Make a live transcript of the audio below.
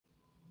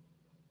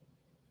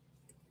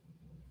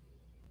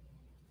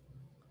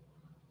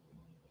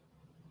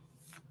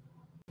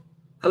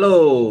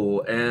Hello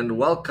and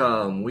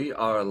welcome. We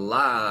are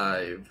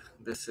live.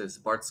 This is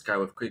Bart Sky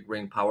with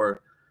QuickBrainPower.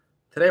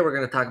 Today we're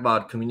going to talk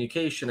about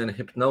communication and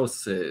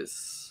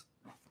hypnosis.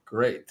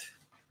 Great.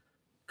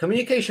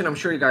 Communication, I'm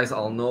sure you guys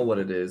all know what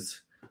it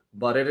is,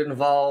 but it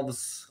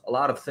involves a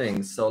lot of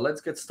things. So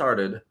let's get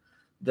started.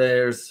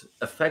 There's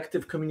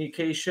effective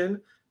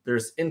communication,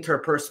 there's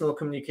interpersonal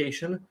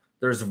communication,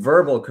 there's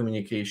verbal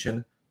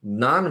communication,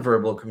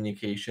 nonverbal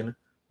communication,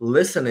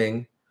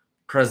 listening,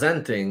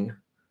 presenting,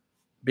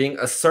 being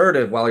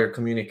assertive while you're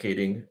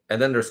communicating,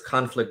 and then there's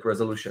conflict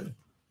resolution.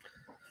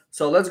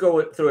 So let's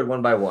go through it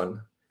one by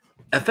one.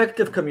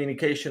 Effective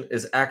communication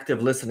is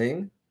active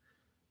listening,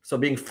 so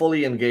being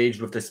fully engaged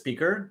with the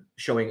speaker,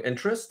 showing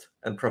interest,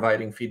 and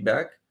providing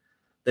feedback.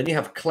 Then you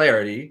have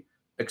clarity,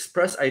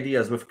 express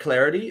ideas with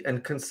clarity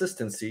and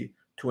consistency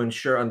to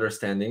ensure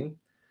understanding.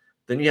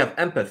 Then you have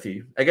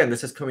empathy. Again,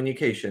 this is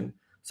communication.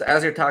 So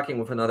as you're talking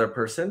with another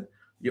person,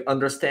 you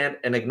understand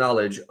and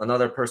acknowledge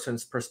another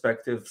person's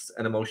perspectives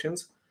and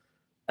emotions.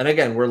 And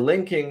again, we're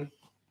linking,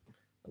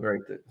 I'll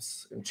write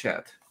this in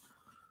chat.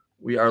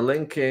 We are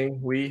linking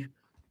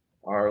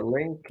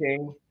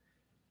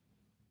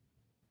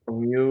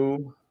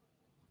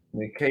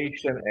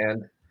communication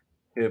and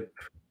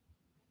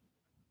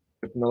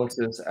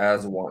hypnosis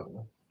as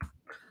one.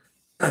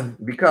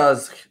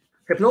 Because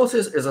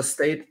hypnosis is a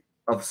state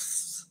of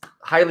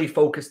highly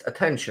focused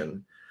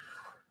attention.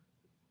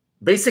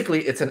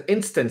 Basically, it's an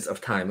instance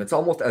of time. It's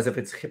almost as if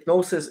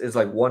hypnosis is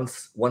like one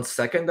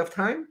second of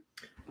time,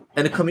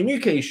 and the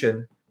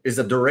communication is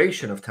a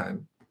duration of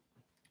time.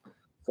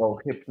 So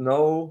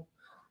hypnosis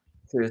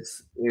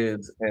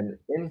is an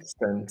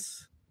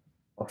instance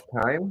of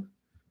time.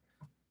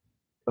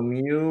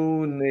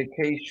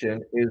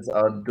 Communication is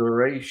a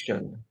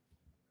duration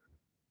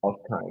of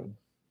time.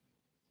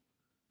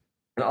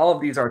 And all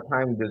of these are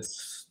time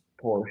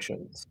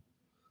distortions.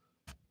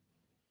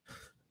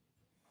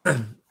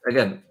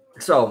 Again,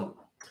 so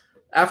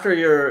after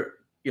you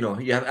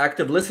have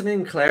active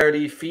listening,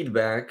 clarity,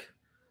 feedback.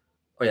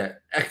 Oh yeah,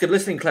 active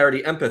listening,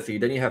 clarity, empathy,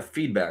 then you have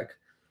feedback.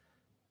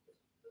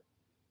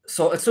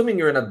 So assuming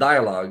you're in a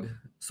dialogue,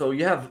 so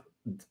you have,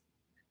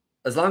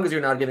 as long as you're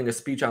not giving a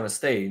speech on a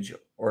stage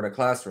or in a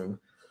classroom,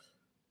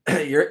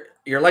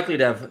 you're likely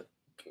to have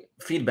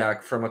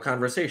feedback from a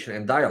conversation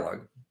and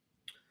dialogue.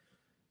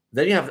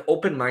 Then you have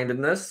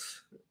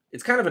open-mindedness.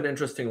 It's kind of an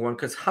interesting one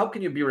because how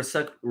can you be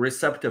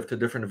receptive to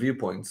different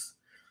viewpoints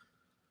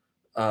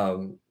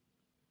and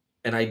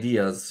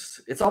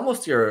ideas? It's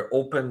almost you're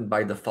open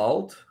by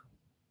default,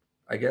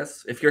 I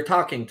guess. If you're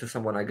talking to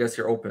someone, I guess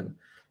you're open.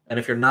 And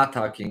if you're not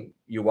talking,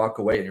 you walk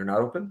away and you're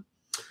not open.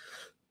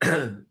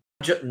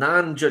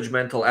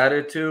 Non-judgmental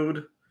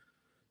attitude.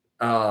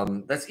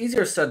 That's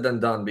easier said than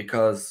done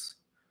because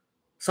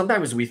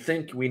sometimes we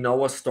think we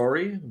know a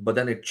story, but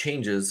then it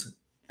changes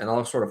and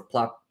all sort of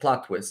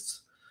plot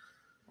twists.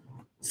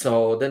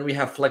 So then we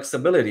have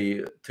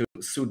flexibility to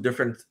suit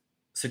different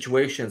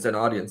situations and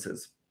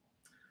audiences.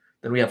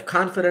 Then we have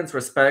confidence,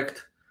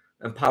 respect,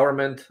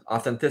 empowerment,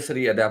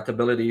 authenticity,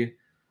 adaptability,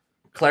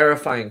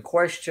 clarifying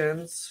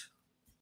questions,